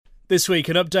This week,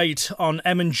 an update on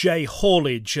M&J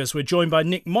haulage as we're joined by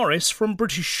Nick Morris from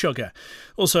British Sugar.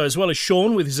 Also, as well as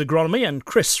Sean with his agronomy and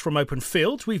Chris from Open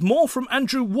Field, we've more from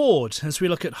Andrew Ward as we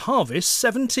look at Harvest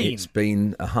 17. It's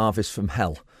been a harvest from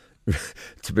hell.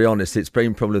 To be honest, it's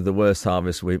been probably the worst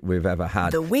harvest we've ever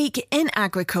had. The Week in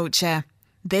Agriculture.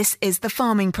 This is the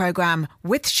Farming Programme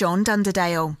with Sean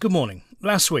Dunderdale. Good morning.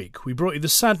 Last week, we brought you the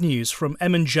sad news from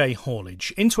M&J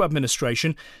haulage into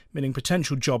administration, meaning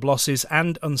potential job losses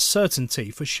and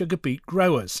uncertainty for sugar beet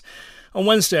growers. On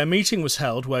Wednesday, a meeting was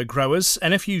held where growers,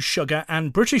 NFU Sugar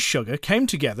and British Sugar came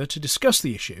together to discuss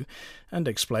the issue and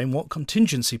explain what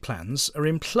contingency plans are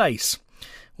in place.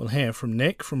 We'll hear from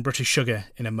Nick from British Sugar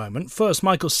in a moment. First,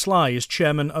 Michael Sly is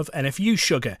chairman of NFU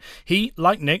Sugar. He,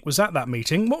 like Nick, was at that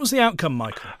meeting. What was the outcome,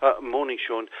 Michael? Morning,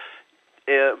 Sean.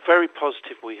 Very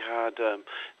positive. We had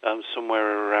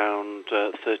somewhere around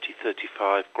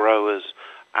 35 growers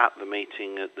at the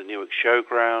meeting at the Newark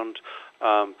Showground.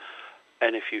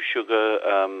 NFU Sugar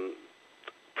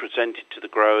presented to the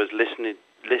growers, listened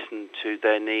to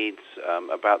their needs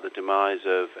about the demise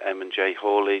of M&J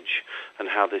haulage and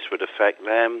how this would affect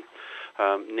them.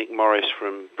 Nick Morris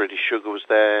from British Sugar was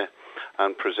there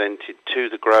and presented to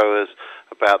the growers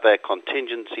about their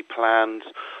contingency plans.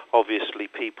 Obviously,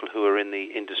 people who are in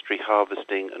the industry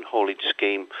harvesting and haulage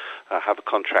scheme have a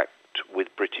contract with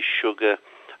British Sugar,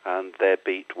 and their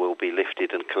beet will be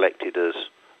lifted and collected as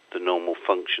the normal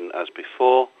function as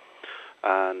before.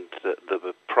 And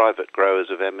the private growers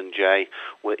of M&J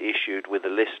were issued with a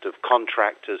list of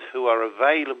contractors who are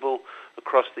available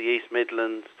across the East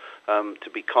Midlands to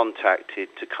be contacted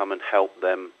to come and help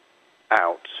them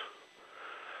out.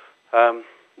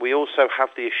 We also have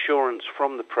the assurance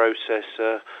from the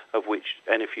processor of which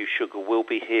NFU Sugar will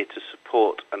be here to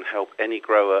support and help any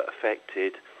grower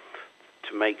affected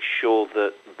to make sure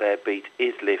that their beet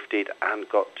is lifted and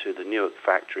got to the Newark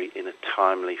factory in a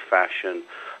timely fashion,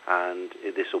 and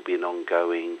this will be an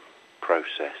ongoing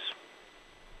process.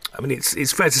 I mean,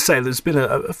 it's fair to say there's been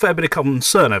a fair bit of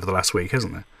concern over the last week,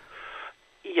 hasn't there?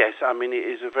 Yes, I mean, it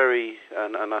is a very,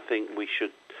 and I think we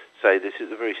should say this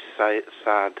is a very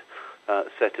sad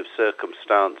set of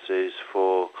circumstances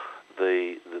for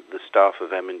the staff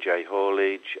of M&J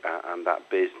haulage and that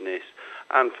business,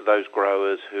 and for those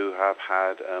growers who have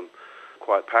had,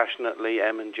 quite passionately,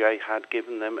 M&J had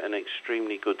given them an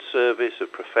extremely good service of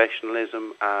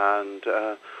professionalism and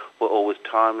were always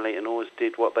timely and always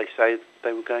did what they say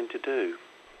they were going to do.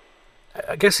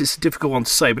 I guess it's a difficult one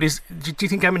to say, but do you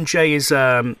think M&J is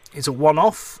a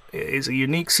one-off? Is a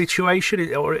unique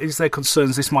situation, or is there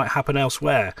concerns this might happen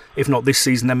elsewhere? If not this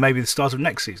season, then maybe the start of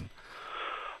next season.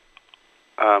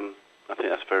 I think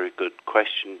that's a very good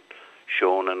question,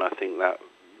 Sean, and I think that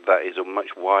is a much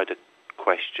wider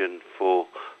question for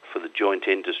the joint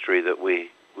industry that we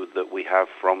have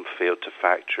from field to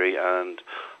factory, and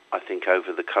I think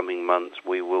over the coming months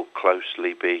we will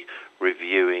closely be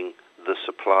reviewing the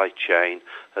supply chain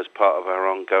as part of our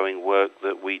ongoing work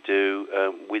that we do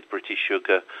with British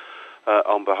Sugar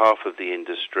on behalf of the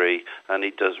industry, and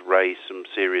it does raise some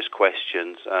serious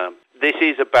questions. This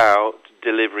is about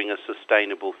delivering a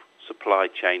sustainable supply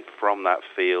chain from that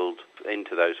field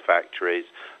into those factories,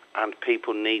 and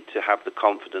people need to have the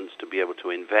confidence to be able to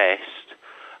invest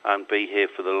and be here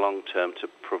for the long term to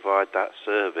provide that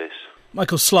service.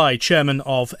 Michael Sly, chairman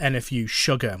of NFU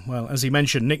Sugar. Well, as he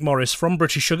mentioned, Nick Morris from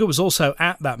British Sugar was also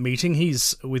at that meeting.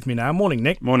 He's with me now. Morning,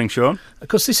 Nick. Morning, Sean. Of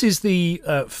course, this is the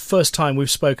first time we've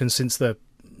spoken since the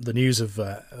news of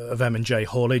M&J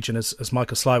haulage, and as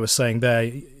Michael Sly was saying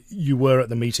there, you were at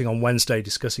the meeting on Wednesday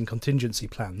discussing contingency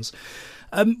plans.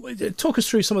 Talk us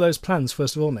through some of those plans,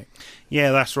 first of all, Nick.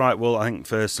 Yeah, that's right. Well, I think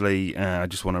firstly, I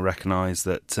just want to recognise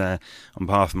that on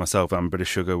behalf of myself and British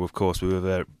Sugar, of course, we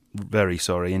were very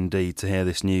sorry indeed to hear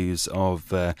this news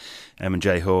of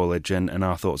M&J haulage, and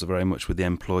our thoughts are very much with the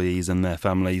employees and their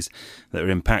families that are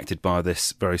impacted by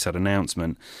this very sad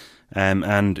announcement. And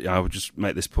I would just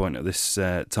make this point at this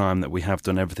time that we have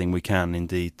done everything we can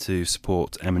indeed to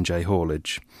support M&J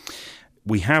haulage.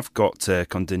 We have got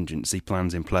contingency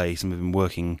plans in place, and we've been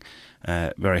working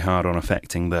very hard on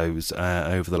affecting those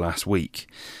over the last week.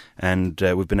 And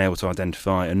we've been able to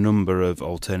identify a number of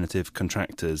alternative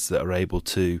contractors that are able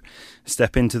to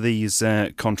step into these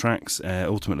contracts,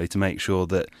 ultimately to make sure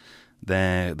that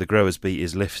the growers' beet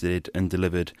is lifted and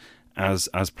delivered as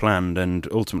planned, and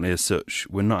ultimately as such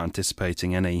we're not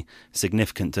anticipating any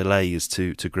significant delays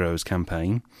to growers'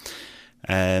 campaign.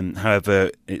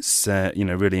 However, it's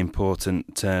really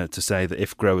important to say that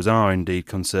if growers are indeed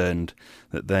concerned,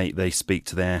 that they speak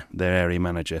to their area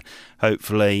manager.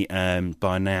 Hopefully,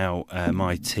 by now,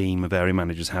 my team of area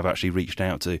managers have actually reached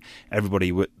out to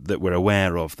everybody that we're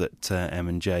aware of that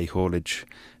M&J Haulage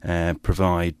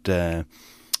provide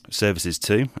services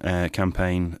to,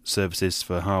 campaign services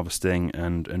for harvesting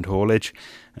and haulage.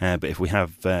 But if we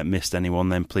have missed anyone,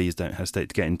 then please don't hesitate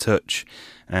to get in touch.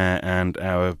 And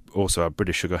our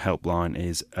British Sugar helpline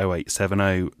is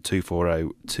 0870 240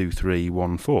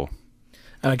 2314.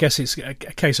 And I guess it's a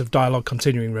case of dialogue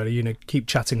continuing, really. Keep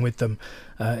chatting with them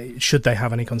should they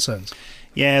have any concerns.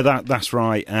 Yeah, that's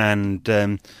right.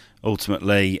 And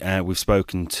ultimately, we've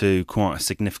spoken to quite a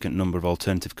significant number of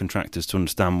alternative contractors to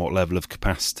understand what level of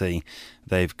capacity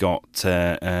they've got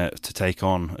to take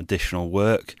on additional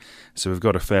work. So we've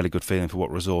got a fairly good feeling for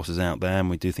what resources out there, and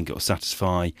we do think it will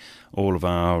satisfy all of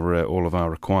our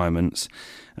requirements.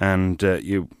 And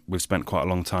we've spent quite a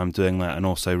long time doing that, and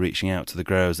also reaching out to the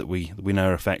growers that we know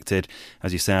are affected.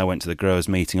 As you say, I went to the growers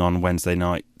meeting on Wednesday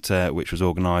night, which was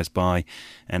organised by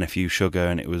NFU Sugar,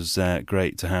 and it was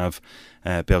great to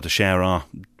be able to share our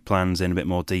plans in a bit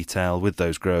more detail with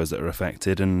those growers that are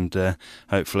affected, and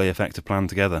hopefully effect a plan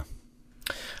together.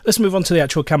 Let's move on to the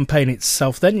actual campaign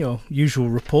itself then. Your usual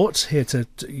report here to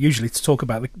talk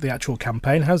about the actual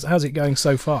campaign. How's it going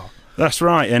so far? That's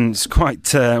right, and it's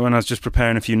quite. When I was just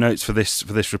preparing a few notes for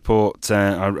this report,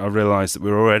 I realised that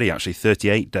we're already actually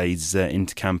 38 days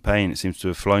into campaign. It seems to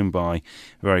have flown by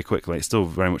very quickly. It still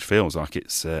very much feels like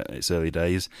it's early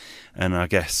days, and I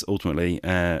guess ultimately,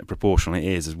 proportionally,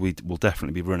 it is, as we will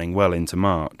definitely be running well into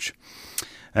March.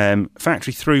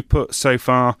 Factory throughput so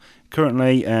far.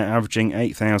 Currently averaging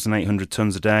 8,800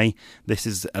 tonnes a day. This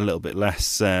is a little bit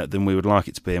less than we would like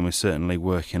it to be, and we're certainly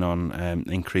working on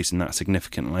increasing that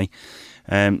significantly.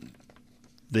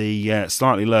 The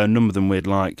slightly lower number than we'd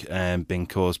like being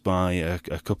caused by a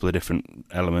couple of different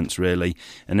elements, really.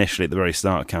 Initially, at the very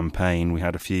start of the campaign, we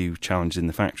had a few challenges in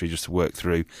the factory just to work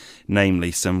through,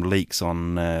 namely some leaks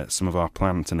on some of our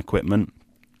plant and equipment.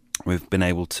 We've been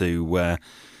able to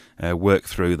work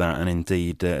through that and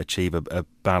indeed achieve a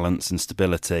balance and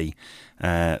stability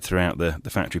throughout the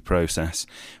factory process.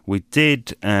 We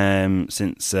did,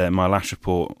 since my last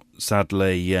report,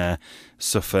 sadly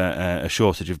suffer a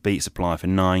shortage of beet supply for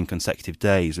 9 consecutive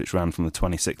days, which ran from the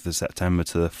 26th of September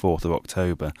to the 4th of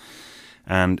October.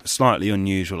 And slightly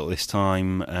unusual at this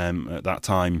time, at that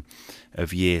time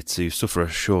of year, to suffer a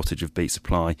shortage of beet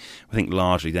supply. I think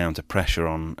largely down to pressure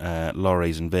on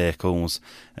lorries and vehicles,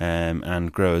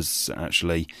 and growers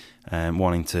actually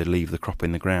wanting to leave the crop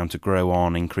in the ground to grow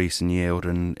on, increase in yield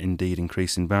and indeed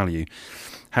increase in value.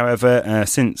 However,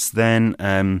 since then,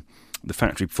 the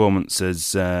factory performance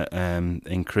has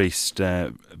increased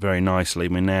very nicely.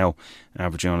 We're now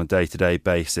averaging on a day-to-day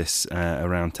basis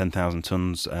around 10,000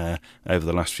 tonnes over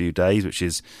the last few days, which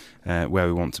is where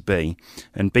we want to be.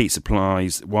 And beet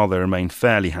supplies, while they remain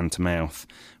fairly hand-to-mouth,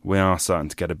 we are starting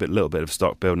to get a little bit of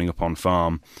stock building up on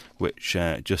farm, which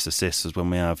just assists us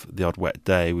when we have the odd wet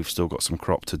day. We've still got some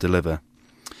crop to deliver.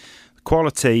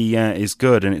 Quality is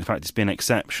good, and in fact it's been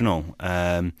exceptional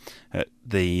at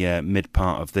the mid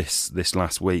part of this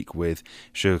last week, with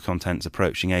sugar contents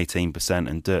approaching 18%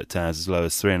 and dirt tares as low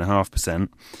as 3.5%.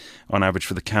 On average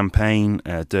for the campaign,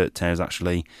 dirt tares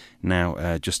actually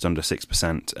now just under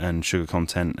 6% and sugar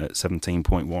content at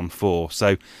 17.14.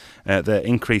 So they're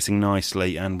increasing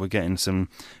nicely, and we're getting some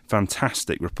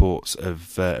fantastic reports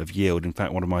of yield. In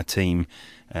fact, one of my team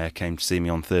came to see me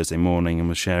on Thursday morning and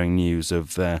was sharing news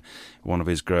of one of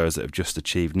his growers that have just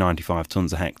achieved 95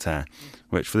 tonnes a hectare,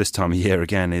 which for this time of year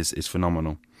again is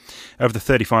phenomenal. Of the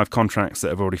 35 contracts that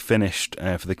have already finished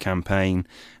for the campaign,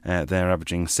 they're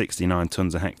averaging 69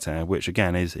 tonnes a hectare, which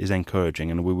again is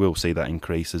encouraging, and we will see that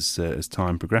increase as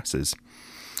time progresses.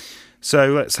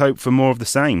 So let's hope for more of the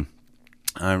same.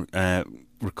 I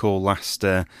recall last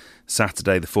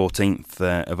Saturday, the 14th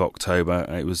of October,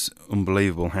 it was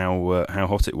unbelievable how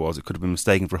hot it was. It could have been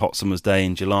mistaken for a hot summer's day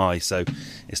in July, so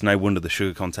it's no wonder the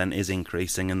sugar content is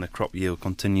increasing and the crop yield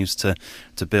continues to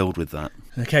build with that.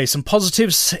 OK, some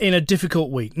positives in a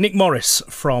difficult week. Nick Morris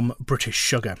from British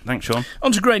Sugar. Thanks, Sean.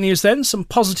 On to great news then, some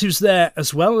positives there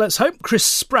as well. Let's hope Chris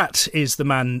Spratt is the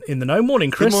man in the know.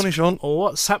 Morning, Chris. Good morning, Sean. Or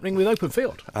what's happening with Open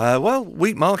Field? Well,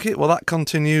 wheat market, that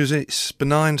continues its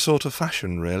benign sort of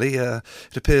fashion, really. It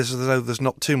appears as though there's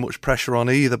not too much pressure on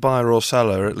either buyer or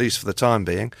seller, at least for the time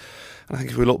being. And I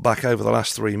think if we look back over the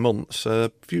last 3 months,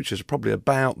 futures are probably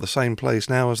about the same place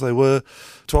now as they were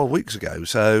 12 weeks ago.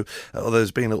 So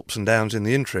there's been ups and downs in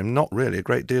the interim, not really a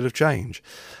great deal of change.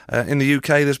 In the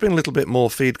UK, there's been a little bit more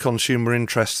feed consumer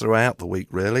interest throughout the week,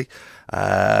 really.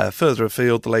 Further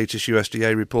afield, the latest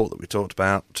USDA report that we talked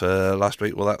about last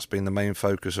week, well, that's been the main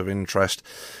focus of interest.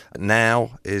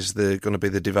 Now is going to be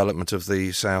the development of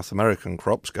the South American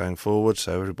crops going forward,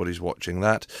 so everybody's watching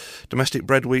that. Domestic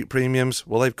bread wheat premiums,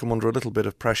 well, they've come under a little bit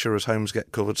of pressure as homes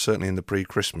get covered, certainly in the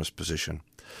pre-Christmas position.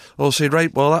 Oilseed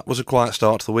rape, well, that was a quiet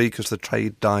start to the week as the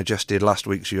trade digested last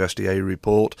week's USDA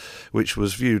report, which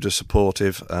was viewed as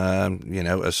supportive, as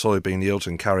soybean yields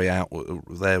and carry out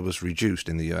there was reduced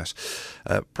in the US.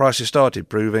 Prices started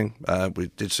improving. We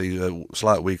did see a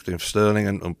slight weakening of sterling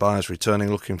and buyers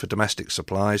returning looking for domestic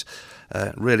supplies.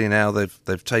 Really now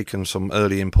they've taken some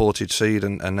early imported seed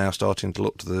and now starting to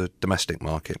look to the domestic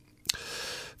market.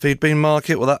 Feed bean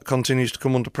market, well, that continues to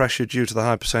come under pressure due to the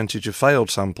high percentage of failed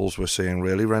samples we're seeing,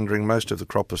 really, rendering most of the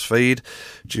crop as feed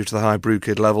due to the high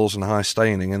bruchid levels and high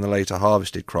staining in the later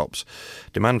harvested crops.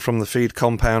 Demand from the feed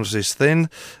compounds is thin,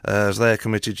 as they're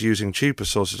committed to using cheaper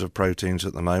sources of proteins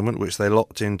at the moment, which they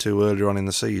locked into earlier on in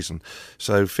the season.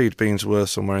 So feed beans were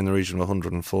somewhere in the region of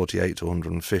 148 to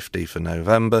 150 for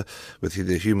November, with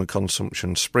the human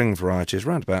consumption spring varieties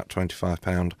around about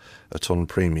 £25 a tonne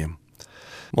premium.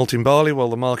 Malting barley, well,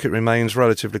 the market remains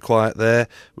relatively quiet there,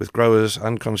 with growers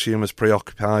and consumers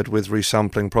preoccupied with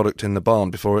resampling product in the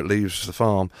barn before it leaves the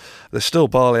farm. There's still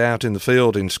barley out in the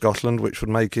field in Scotland, which would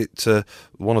make it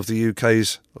one of the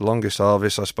UK's longest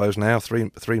harvests, I suppose now,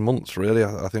 three months really,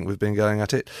 I think we've been going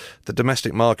at it. The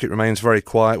domestic market remains very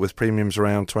quiet, with premiums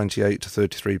around £28 to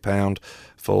 £33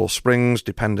 for springs,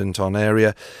 dependent on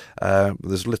area.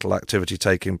 There's little activity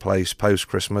taking place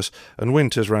post-Christmas, and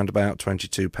winter's around about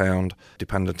 £22,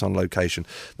 dependent on location.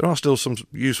 There are still some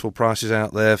useful prices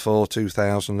out there for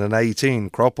 2018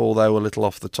 crop, although a little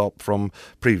off the top from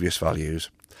previous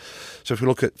values. So if we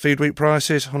look at feed wheat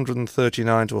prices,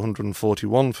 139 to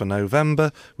 141 for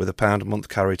November, with a pound a month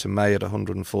carry to May at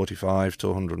 145 to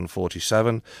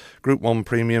 147. Group 1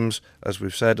 premiums, as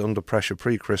we've said, under pressure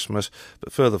pre-Christmas,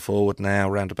 but further forward now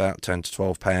around about 10 to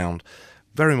 12 pound.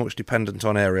 Very much dependent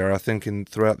on area. I think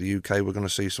throughout the UK we're going to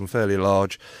see some fairly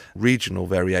large regional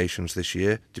variations this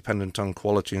year, dependent on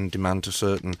quality and demand of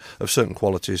certain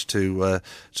qualities to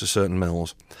certain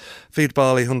mills. Feed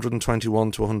barley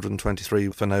 121 to 123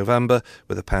 for November,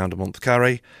 with a pound a month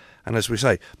carry. And as we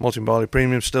say, malting barley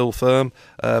premium still firm,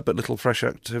 but little fresh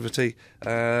activity,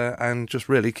 and just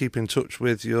really keep in touch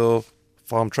with your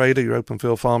farm trader, your open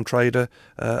field farm trader,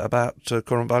 about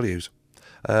current values.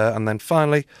 And then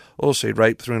finally, oilseed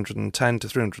rape 310 to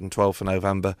 312 for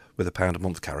November, with a pound a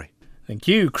month carry. Thank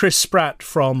you, Chris Spratt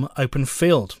from Open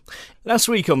Field. Last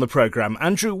week on the programme,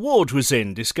 Andrew Ward was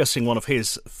in discussing one of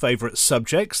his favourite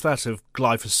subjects, that of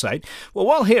glyphosate. Well,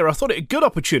 while here, I thought it a good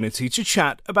opportunity to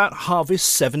chat about Harvest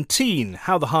 17,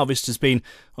 how the harvest has been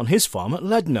on his farm at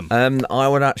Leadenham. I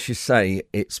would actually say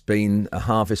it's been a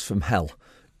harvest from hell.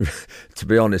 To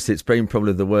be honest, it's been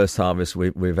probably the worst harvest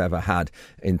we've ever had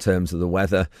in terms of the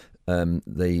weather.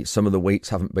 Some of the wheats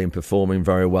haven't been performing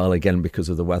very well, again because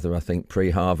of the weather, I think,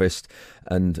 pre-harvest.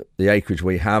 And the acreage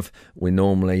we have, we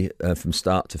normally, from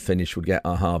start to finish, would get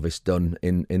our harvest done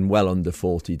in well under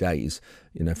 40 days,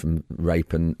 from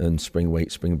rape and spring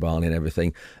wheat, spring barley and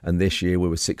everything. And this year we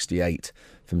were 68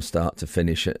 from start to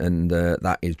finish, and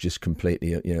that is just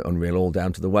completely unreal, all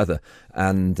down to the weather.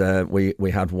 And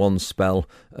we had one spell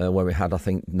where we had, I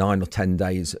think, 9 or 10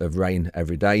 days of rain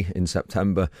every day in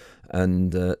September,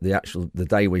 and the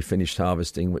day we finished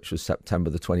harvesting, which was September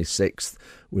the 26th,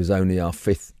 was only our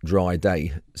 5th dry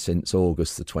day since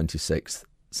August the 26th.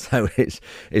 So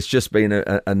it's just been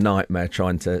a nightmare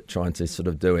trying to sort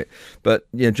of do it. But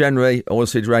generally,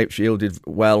 oilseed rape's yielded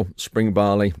well. Spring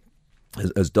barley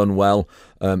has done well.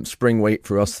 Spring wheat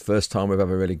for us, the first time we've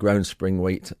ever really grown spring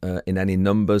wheat in any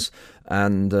numbers,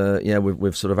 and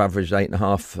we've sort of averaged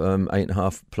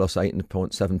 8.5 plus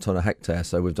 8.7 tonne a hectare,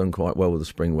 so we've done quite well with the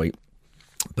spring wheat.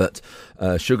 But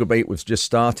sugar beet we've just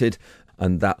started,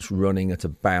 and that's running at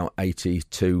about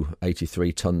 82,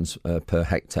 83 tonnes per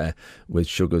hectare, with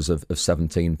sugars of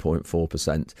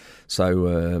 17.4%.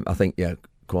 So I think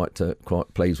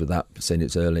quite pleased with that, seeing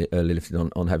it's early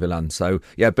lifting on heavy land. So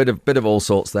bit of all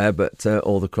sorts there, but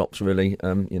all the crops really,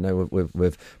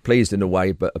 we're pleased in a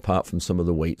way, but apart from some of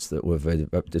the wheats that were very,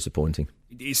 very disappointing.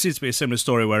 It seems to be a similar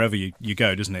story wherever you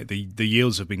go, doesn't it? The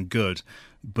yields have been good,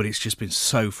 but it's just been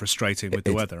so frustrating with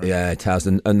the weather. Yeah, it has.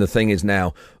 And the thing is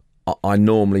now, I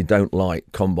normally don't like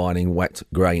combining wet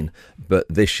grain, but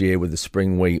this year with the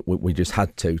spring wheat, we just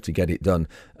had to get it done.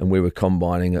 And we were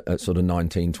combining at sort of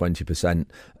 19-20%.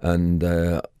 And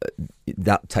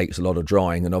that takes a lot of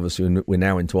drying. And obviously we're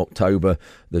now into October.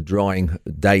 The drying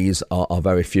days are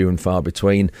very few and far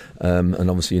between. And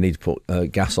obviously you need to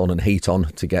put gas on and heat on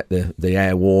to get the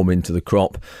air warm into the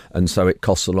crop. And so it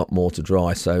costs a lot more to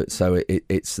dry. So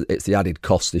it's the added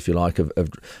cost, if you like, of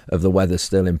the weather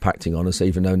still impacting on us,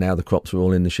 even though now the crops are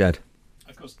all in the shed.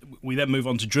 Of course, we then move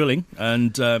on to drilling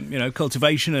and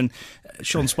cultivation, and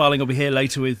Sean Sparling will be here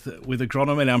later with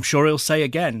agronomy, and I'm sure he'll say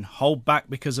again, hold back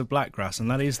because of blackgrass, and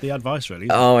that is the advice, really.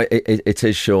 It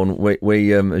is, Sean.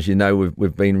 We as you know,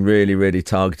 we've been really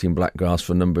targeting blackgrass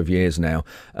for a number of years now,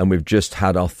 and we've just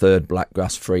had our third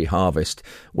blackgrass-free harvest,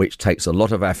 which takes a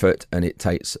lot of effort and it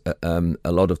takes a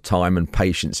lot of time and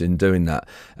patience in doing that.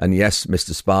 And yes,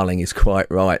 Mr. Sparling is quite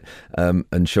right,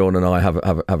 and Sean and I have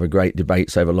a great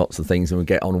debates over lots of things, and we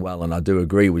get on well, and I do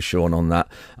agree with Sean on that,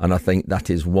 and I think that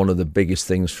is one of the biggest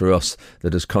things for us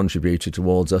that has contributed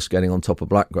towards us getting on top of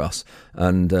blackgrass.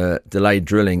 And delayed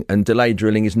drilling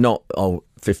is not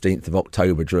 15th of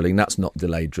October drilling. That's not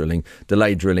delayed drilling.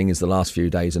 Delayed drilling is the last few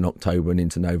days in October and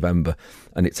into November,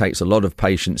 and it takes a lot of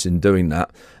patience in doing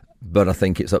that. But I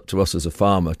think it's up to us as a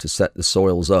farmer to set the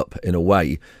soils up in a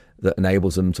way that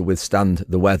enables them to withstand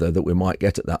the weather that we might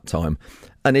get at that time.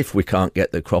 And if we can't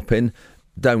get the crop in,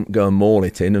 don't go and maul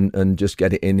it in and just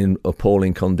get it in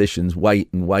appalling conditions. Wait.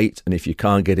 And if you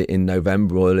can't get it in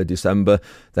November or early December,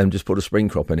 then just put a spring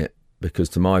crop in it. Because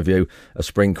to my view, a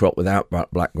spring crop without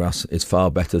blackgrass is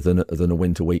far better than a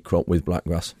winter wheat crop with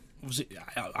blackgrass.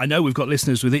 I know we've got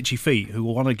listeners with itchy feet who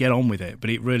will want to get on with it, but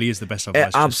it really is the best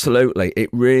advice. Absolutely. It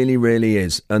really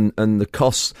is. And the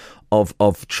costs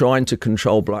of trying to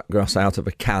control blackgrass out of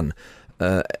a can,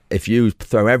 if you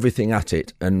throw everything at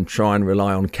it and try and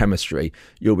rely on chemistry,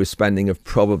 you'll be spending of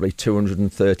probably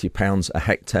 £230 a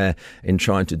hectare in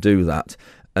trying to do that.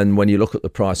 And when you look at the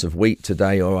price of wheat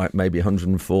today, all right, maybe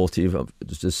 140 of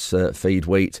just feed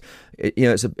wheat,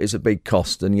 it's a big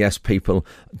cost. And yes, people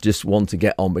just want to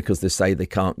get on because they say they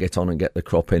can't get on and get the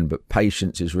crop in. But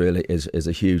patience is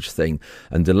a huge thing.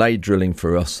 And delayed drilling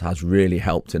for us has really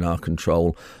helped in our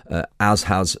control, as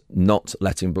has not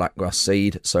letting blackgrass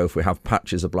seed. So if we have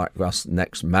patches of blackgrass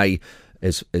next May,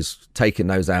 is taking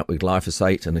those out with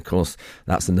glyphosate, and of course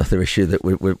that's another issue that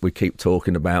we keep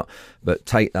talking about. But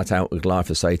take that out with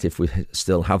glyphosate if we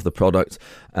still have the product,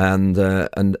 and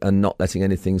not letting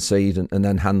anything seed, and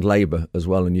then hand labour as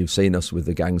well. And you've seen us with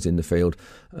the gangs in the field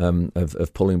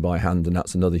of pulling by hand, and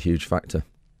that's another huge factor.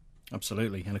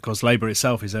 Absolutely. And of course labour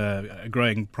itself is a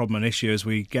growing problem and issue as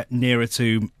we get nearer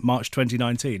to March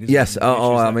 2019. Yes.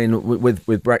 I mean,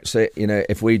 with Brexit,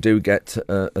 if we do get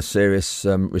a serious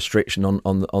restriction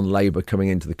on labour coming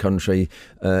into the country,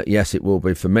 yes, it will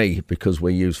be for me, because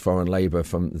we use foreign labour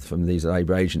from these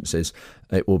labour agencies.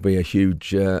 It will be a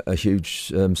huge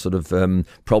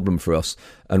problem for us.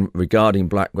 And regarding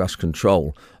blackgrass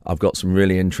control, I've got some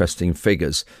really interesting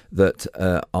figures that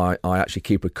I actually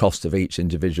keep a cost of each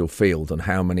individual field and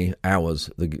how many hours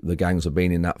the gangs have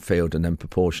been in that field, and then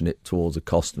proportion it towards the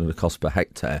cost and the cost per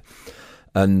hectare.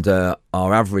 And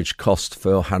our average cost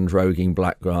for hand-roguing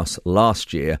blackgrass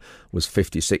last year was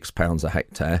 £56 a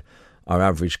hectare. Our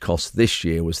average cost this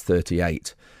year was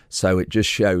 £38. So it just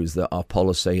shows that our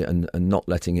policy and not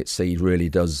letting it seed really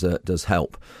does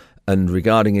help. And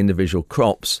regarding individual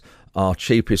crops, our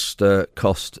cheapest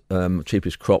crop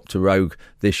to rogue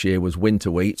this year was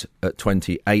winter wheat at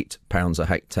 £28 a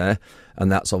hectare, and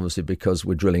that's obviously because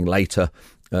we're drilling later.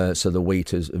 So the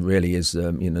wheat is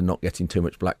not getting too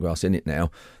much blackgrass in it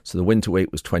now. So the winter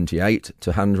wheat was 28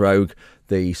 to hand rogue.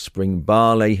 The spring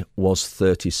barley was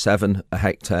 37 a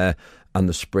hectare, and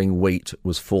the spring wheat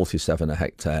was 47 a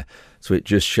hectare. So it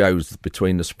just shows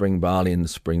between the spring barley and the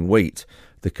spring wheat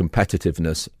the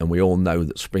competitiveness, and we all know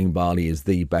that spring barley is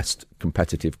the best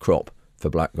competitive crop for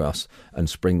blackgrass, and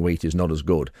spring wheat is not as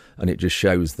good. And it just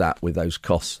shows that with those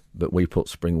costs, but we put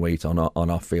spring wheat on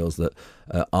our fields that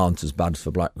aren't as bad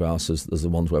for blackgrass as the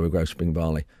ones where we grow spring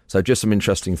barley. So just some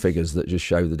interesting figures that just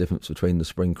show the difference between the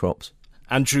spring crops.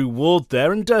 Andrew Ward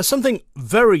there, and something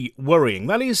very worrying.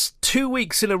 That is 2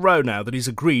 weeks in a row now that he's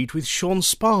agreed with Sean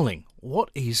Sparling.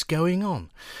 What is going on?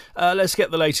 Let's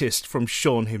get the latest from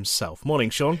Sean himself.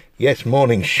 Morning, Sean. Yes,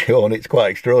 morning, Sean. It's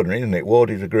quite extraordinary, isn't it?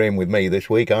 Wardy's agreeing with me this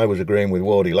week. I was agreeing with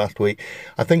Wardy last week.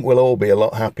 I think we'll all be a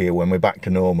lot happier when we're back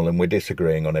to normal and we're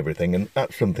disagreeing on everything, and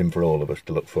that's something for all of us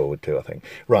to look forward to, I think.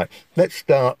 Right, let's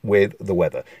start with the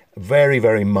weather. Very,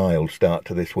 very mild start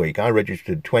to this week. I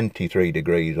registered 23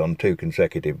 degrees on 2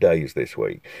 consecutive days this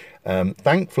week.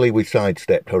 Thankfully, we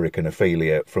sidestepped Hurricane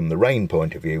Ophelia from the rain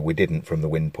point of view. We didn't from the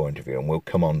wind point of view, and we'll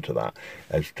come on to that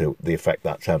as to the effect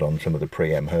that's had on some of the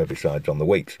pre-em herbicides on the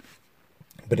wheats.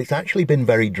 But it's actually been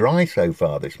very dry so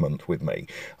far this month with me.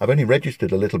 I've only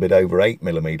registered a little bit over 8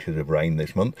 millimetres of rain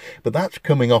this month, but that's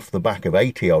coming off the back of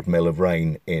 80-odd mil of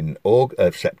rain in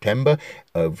September,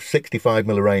 of 65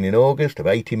 mil of rain in August, of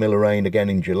 80 mil of rain again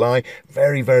in July.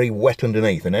 Very, very wet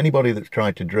underneath, and anybody that's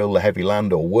tried to drill the heavy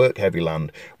land or work heavy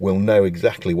land will know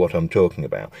exactly what I'm talking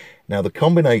about. Now, the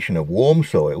combination of warm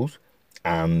soils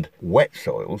and wet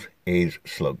soils is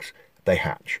slugs. They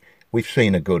hatch. We've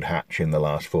seen a good hatch in the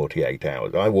last 48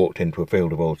 hours. I walked into a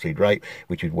field of oilseed rape,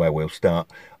 which is where we'll start,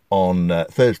 on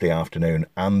Thursday afternoon,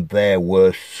 and there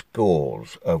were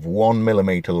scores of 1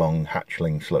 millimetre long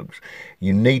hatchling slugs.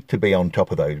 You need to be on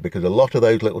top of those because a lot of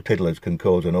those little tiddlers can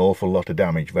cause an awful lot of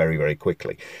damage very, very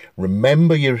quickly.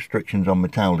 Remember your restrictions on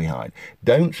metaldehyde.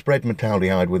 Don't spread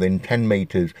metaldehyde within 10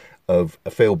 metres of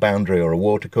a field boundary or a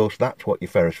watercourse. That's what your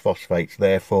ferrous phosphate's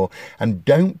there for. And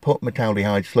don't put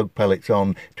metaldehyde slug pellets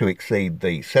on to exceed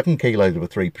the 7 kilos of a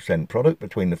 3% product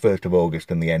between the 1st of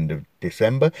August and the end of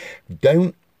December.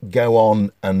 Don't go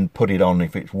on and put it on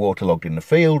if it's waterlogged in the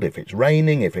field, if it's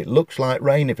raining, if it looks like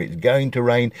rain, if it's going to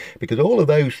rain, because all of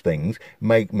those things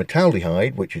make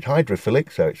metaldehyde, which is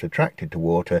hydrophilic, so it's attracted to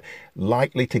water,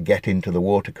 likely to get into the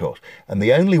watercourse. And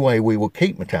the only way we will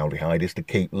keep metaldehyde is to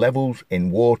keep levels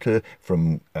in water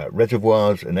from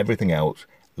reservoirs and everything else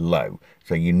low.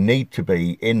 So you need to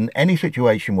be, in any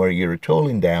situation where you're at all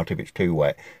in doubt if it's too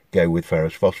wet, go with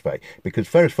ferrous phosphate, because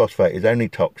ferrous phosphate is only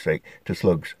toxic to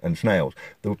slugs and snails.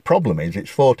 The problem is it's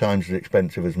 4 times as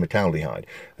expensive as metaldehyde,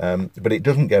 but it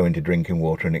doesn't go into drinking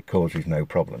water and it causes no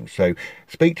problems. So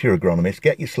speak to your agronomist,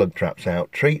 get your slug traps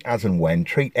out, treat as and when,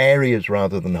 treat areas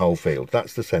rather than whole fields.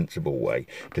 That's the sensible way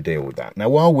to deal with that. Now,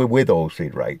 while we're with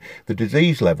oilseed rape, the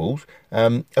disease levels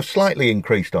have slightly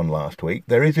increased on last week.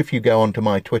 There is, if you go onto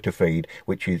my Twitter feed,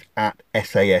 which is at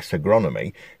SAS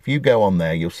Agronomy, if you go on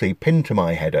there, you'll see pinned to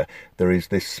my header, there is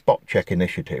this spot check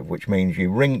initiative, which means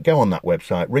you go on that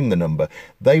website, ring the number,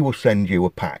 they will send you a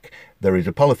pack. There is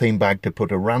a polythene bag to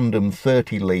put a random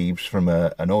 30 leaves from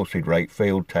an oilseed rape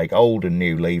field. Take old and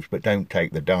new leaves, but don't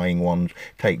take the dying ones.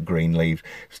 Take green leaves.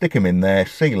 Stick them in there,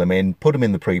 seal them in, put them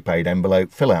in the prepaid envelope,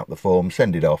 fill out the form,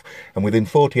 send it off. And within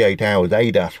 48 hours,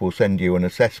 ADAS will send you an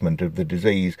assessment of the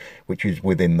disease which is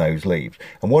within those leaves.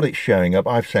 And what it's showing up,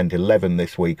 I've sent 11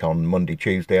 this week on Monday,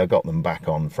 Tuesday. I got them back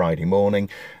on Friday morning.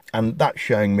 And that's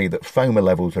showing me that FOMA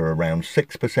levels are around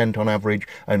 6% on average.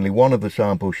 Only one of the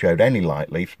samples showed any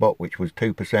light leaf spot, which was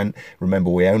 2%. Remember,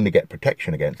 we only get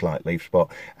protection against light leaf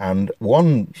spot. And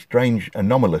one strange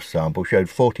anomalous sample showed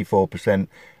 44%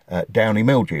 downy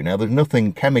mildew. Now, there's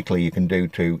nothing chemically you can do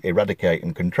to eradicate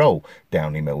and control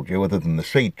downy mildew other than the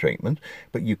seed treatment,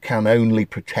 but you can only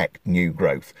protect new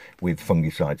growth with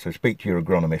fungicides. So speak to your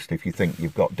agronomist if you think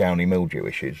you've got downy mildew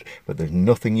issues, but there's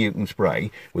nothing you can spray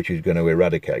which is going to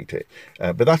eradicate it.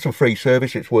 But that's a free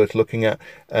service. It's worth looking at.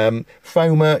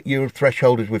 FOMA, your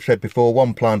threshold, as we've said before,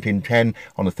 1 plant in 10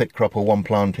 on a thick crop or 1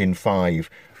 plant in 5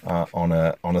 on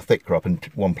a thick crop and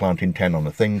 1 plant in 10 on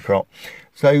a thin crop.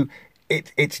 So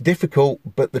it's difficult,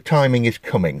 but the timing is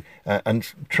coming.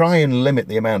 And try and limit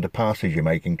the amount of passes you're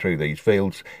making through these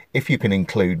fields. If you can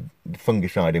include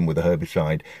fungicide in with a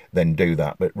herbicide, then do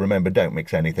that. But remember, don't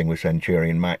mix anything with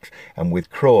Centurion Max. And with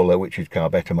crawler, which is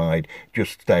carbetamide,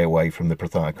 just stay away from the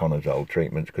prothioconazole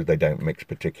treatments because they don't mix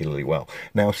particularly well.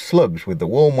 Now, slugs, with the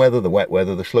warm weather, the wet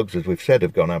weather, the slugs, as we've said,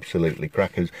 have gone absolutely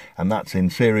crackers. And that's in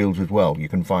cereals as well. You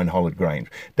can find hollowed grains.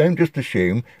 Don't just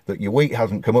assume that your wheat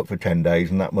hasn't come up for 10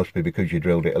 days and that must be because you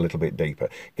drilled it a little bit deeper.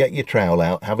 Get your trowel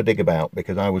out, have a dig about,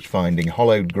 because I was finding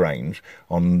hollowed grains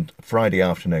on Friday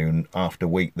afternoon after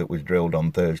wheat that was drilled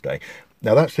on Thursday.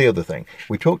 Now, that's the other thing.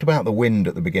 We talked about the wind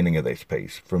at the beginning of this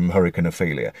piece from Hurricane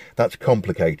Ophelia. That's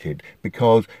complicated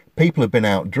because people have been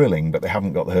out drilling, but they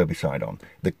haven't got the herbicide on.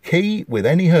 The key with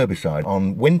any herbicide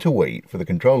on winter wheat for the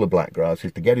control of blackgrass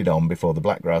is to get it on before the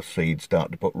blackgrass seeds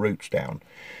start to put roots down.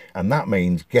 And that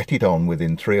means get it on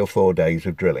within 3 or 4 days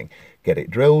of drilling. Get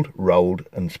it drilled, rolled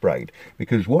and sprayed,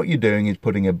 because what you're doing is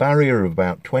putting a barrier of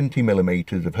about 20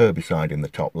 millimetres of herbicide in the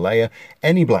top layer.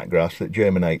 Any blackgrass that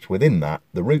germinates within that,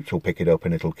 the roots will pick it up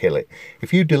and it'll kill it.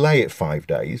 If you delay it 5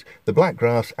 days, the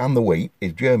blackgrass and the wheat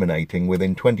is germinating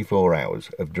within 24 hours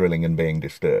of drilling and being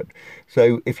disturbed.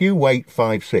 So if you wait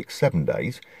 5, 6, 7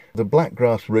 days, the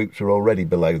blackgrass roots are already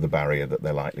below the barrier that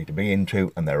they're likely to be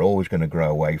into, and they're always going to grow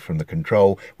away from the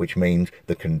control, which means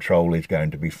the control is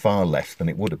going to be far less than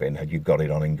it would have been had you got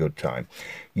it on in good time.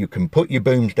 You can put your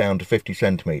booms down to 50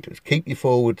 centimetres, keep your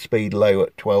forward speed low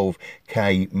at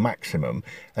 12k maximum,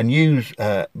 and use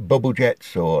bubble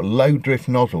jets or low drift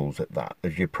nozzles at that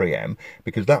as your pre-em,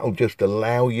 because that'll just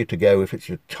allow you to go if it's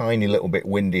a tiny little bit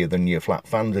windier than your flat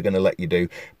fans are going to let you do,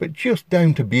 but just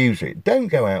don't abuse it. Don't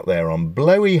go out there on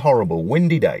blowy, horrible,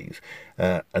 windy days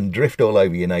and drift all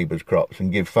over your neighbours' crops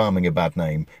and give farming a bad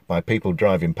name by people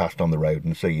driving past on the road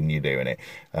and seeing you doing it.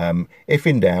 If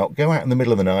in doubt, go out in the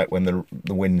middle of the night when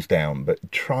the wind's down, but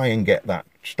try and get that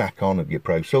stack on of your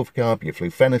prosulfocarb, your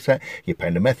flufenicet, your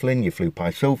pendimethalin, your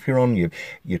flupisulfuron,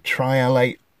 your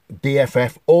trialate,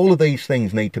 DFF, all of these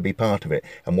things need to be part of it.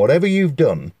 And whatever you've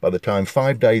done by the time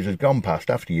 5 days has gone past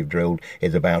after you've drilled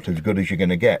is about as good as you're going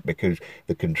to get, because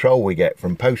the control we get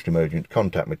from post-emergent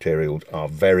contact materials are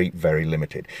very, very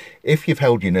limited. If you've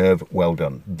held your nerve, well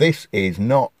done. This is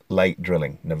not late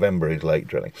drilling. November is late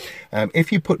drilling.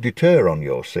 If you put deter on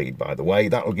your seed, by the way,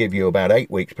 that'll give you about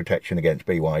 8 weeks protection against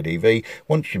BYDV.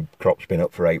 Once your crop's been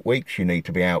up for 8 weeks, you need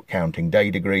to be out counting day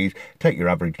degrees. Take your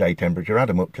average day temperature, add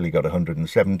them up till you got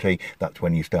 170. That's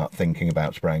when you start thinking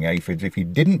about spraying aphids. If you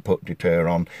didn't put deter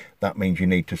on, that means you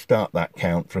need to start that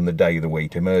count from the day the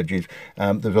wheat emerges.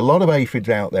 There's a lot of aphids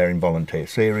out there in volunteer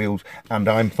cereals, and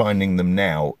I'm finding them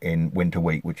now in winter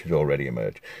wheat, which has already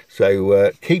emerged.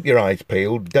 So keep your eyes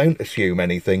peeled. Don't assume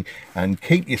anything, and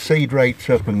keep your seed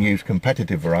rates up and use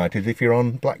competitive varieties if you're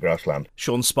on blackgrass land.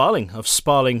 Sean Sparling of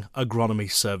Sparling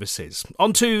Agronomy Services.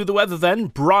 On to the weather then.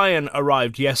 Brian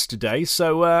arrived yesterday,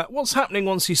 so what's happening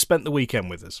once he spent the weekend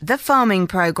with us? The Farming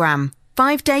Programme.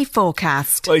 5-day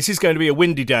forecast. Well, it is going to be a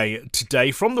windy day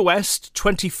today. From the west,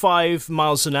 25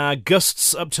 miles an hour,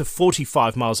 gusts up to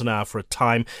 45 miles an hour for a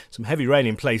time. Some heavy rain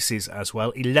in places as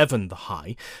well, 11 the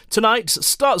high. Tonight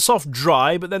starts off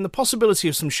dry, but then the possibility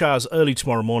of some showers early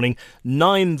tomorrow morning,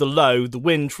 9 the low. The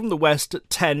wind from the west at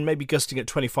 10, maybe gusting at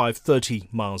 25, 30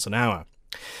 miles an hour.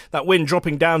 That wind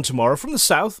dropping down tomorrow from the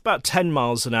south, about 10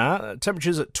 miles an hour.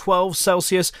 Temperatures at 12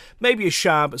 Celsius, maybe a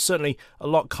shower, but certainly a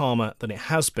lot calmer than it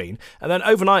has been. And then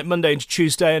overnight, Monday into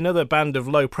Tuesday, another band of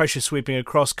low pressure sweeping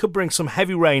across could bring some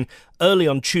heavy rain early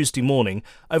on Tuesday morning.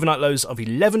 Overnight lows of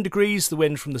 11 degrees, the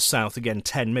wind from the south, again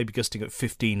 10, maybe gusting at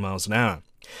 15 miles an hour.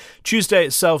 Tuesday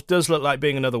itself does look like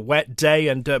being another wet day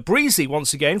and breezy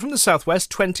once again from the southwest,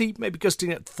 20, maybe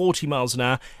gusting at 40 miles an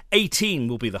hour, 18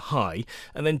 will be the high.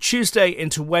 And then Tuesday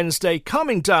into Wednesday,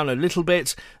 calming down a little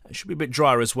bit. It should be a bit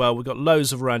drier as well. We've got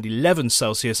lows of around 11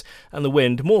 Celsius and the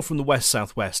wind more from the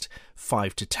west-southwest,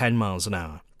 5 to 10 miles an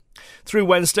hour. Through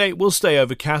Wednesday, we'll stay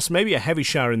overcast, maybe a heavy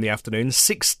shower in the afternoon,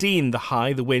 16 the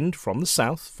high, the wind from the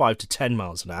south, 5 to 10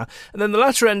 miles an hour. And then the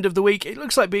latter end of the week, it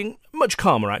looks like being much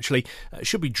calmer actually. It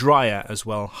should be drier as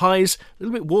well. Highs, a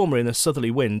little bit warmer in a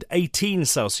southerly wind, 18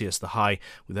 Celsius the high,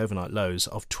 with overnight lows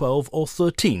of 12 or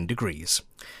 13 degrees.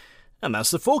 And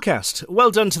that's the forecast. Well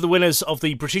done to the winners of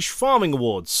the British Farming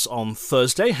Awards on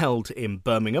Thursday, held in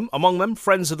Birmingham. Among them,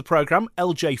 friends of the programme,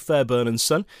 LJ Fairburn and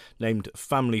Son, named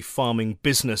Family Farming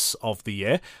Business of the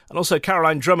Year, and also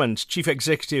Caroline Drummond, Chief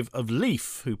Executive of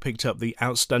Leaf, who picked up the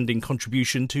Outstanding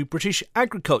Contribution to British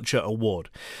Agriculture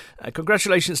Award.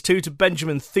 Congratulations too to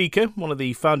Benjamin Thieker, one of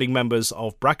the founding members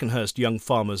of Brackenhurst Young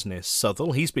Farmers near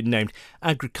Southall. He's been named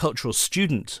Agricultural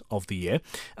Student of the Year.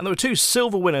 And there were 2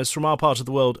 silver winners from our part of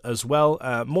the world as well.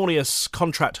 Mornius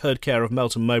Contract Herd Care of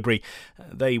Melton Mowbray,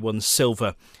 they won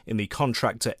silver in the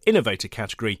Contractor Innovator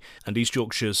category, and East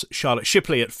Yorkshire's Charlotte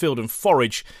Shipley at Field and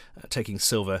Forage taking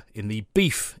silver in the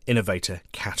Beef Innovator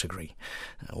category.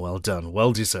 Well done,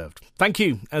 well deserved. Thank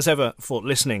you as ever for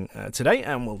listening today,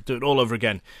 and we'll do it all over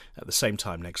again at the same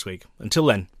time next week. Until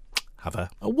then, have a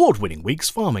award-winning week's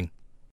farming.